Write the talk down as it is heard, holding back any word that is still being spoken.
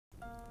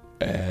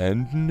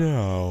And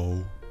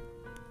now,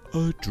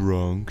 a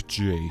drunk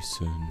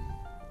Jason.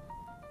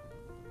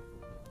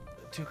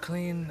 To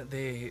clean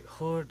the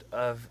hood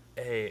of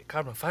a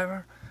carbon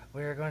fiber,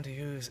 we are going to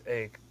use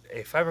a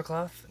fiber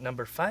cloth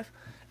number 5,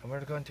 and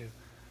we're going to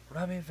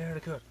rub it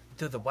very good.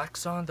 Do the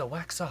wax on, the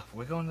wax off.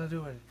 We're gonna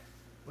do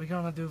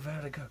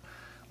very good.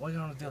 We're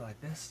gonna do like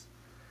this.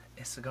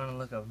 It's gonna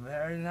look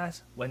very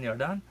nice. When you're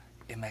done,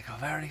 it make a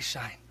very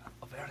shine.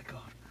 Oh, very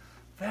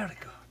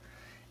good.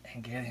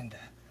 And get in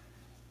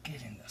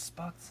the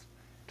spots.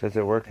 Does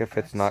it work if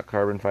it's not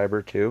carbon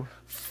fiber too?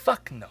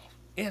 Fuck no.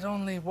 It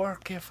only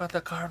work if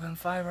the carbon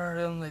fiber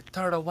only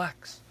turtle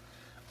wax.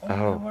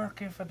 Only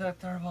work if the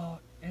turbo,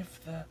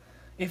 if the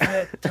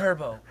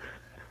turbo,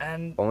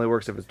 and Only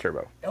works if it's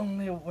turbo.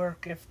 only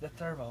work if the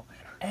turbo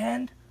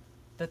and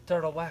the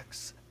turtle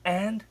wax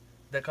and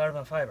the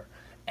carbon fiber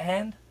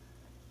and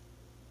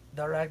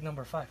the rag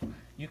number 5.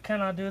 You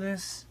cannot do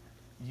this.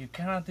 You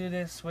cannot do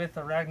this with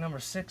a rag number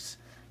 6.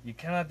 You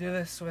cannot do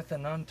this with a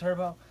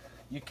non-turbo.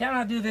 You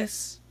cannot do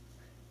this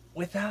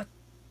without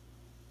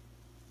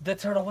the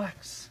turtle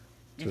wax.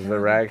 Does the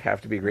rag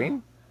have to be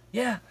green?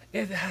 Yeah,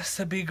 it has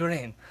to be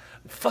green.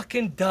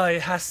 Fucking duh,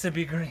 it has to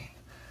be green.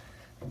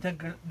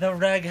 The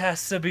rag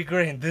has to be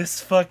green.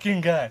 This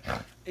fucking guy.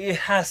 It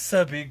has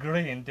to be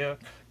green, dude.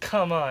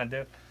 Come on,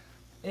 dude.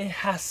 It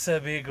has to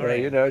be green. Well,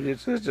 you know,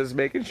 just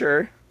making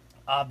sure.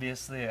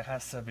 Obviously, it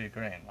has to be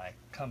green. Like,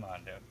 come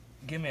on, dude.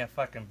 Give me a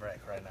fucking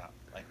break right now.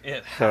 Like,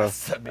 it So,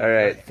 has to be green.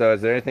 alright, so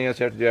is there anything else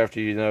you have to do after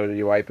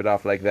you wipe it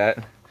off like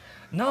that?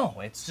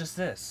 No, it's just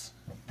this.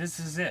 This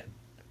is it.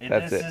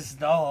 That's this it. is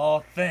the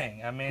whole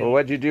thing. I mean, Well,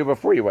 what'd you do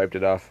before you wiped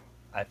it off?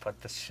 I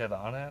put the shit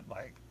on it.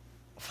 Like,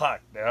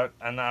 fuck, dude.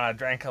 And then I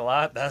drank a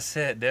lot. That's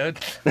it, dude.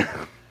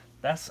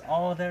 That's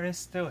all there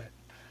is to it.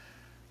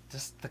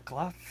 Just the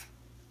cloth,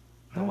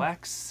 the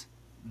wax,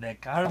 the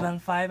carbon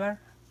fiber,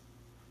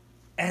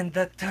 and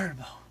the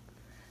turbo.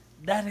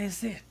 That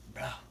is it,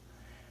 bro.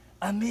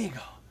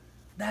 Amigo.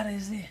 That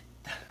is it.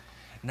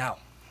 Now,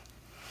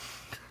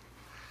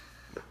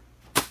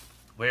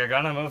 we're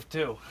gonna move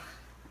to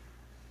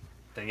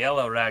the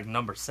yellow rag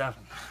number 7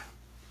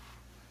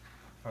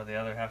 for the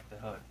other half of the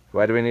hood.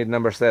 Why do we need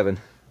number 7?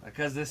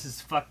 Because this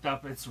is fucked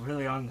up. It's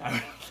really on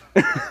there.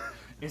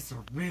 It's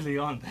really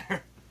on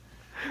there.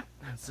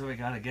 And so we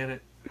gotta get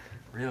it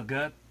real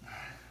good.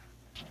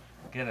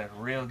 Get it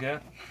real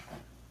good.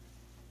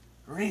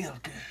 Real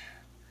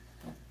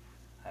good.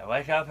 I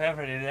wake up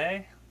every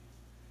day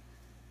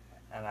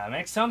and I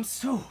make some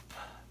soup.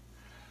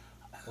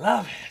 I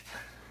love it.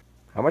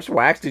 How much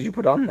wax did you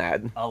put on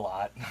that? A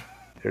lot.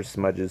 There's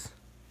smudges.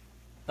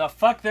 The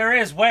fuck there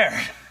is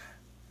where?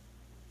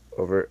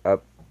 Over,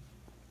 up,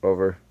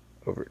 over,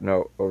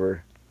 no,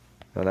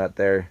 not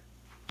there.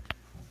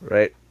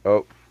 Right,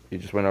 oh, you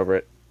just went over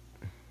it.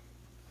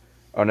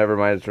 Oh, never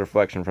mind, it's a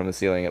reflection from the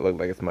ceiling. It looked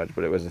like a smudge,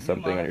 but it was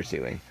something on your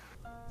ceiling.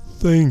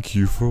 Thank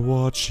you for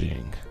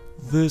watching.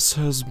 This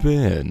has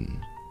been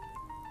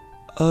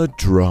a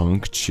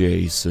drunk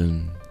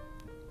Jason.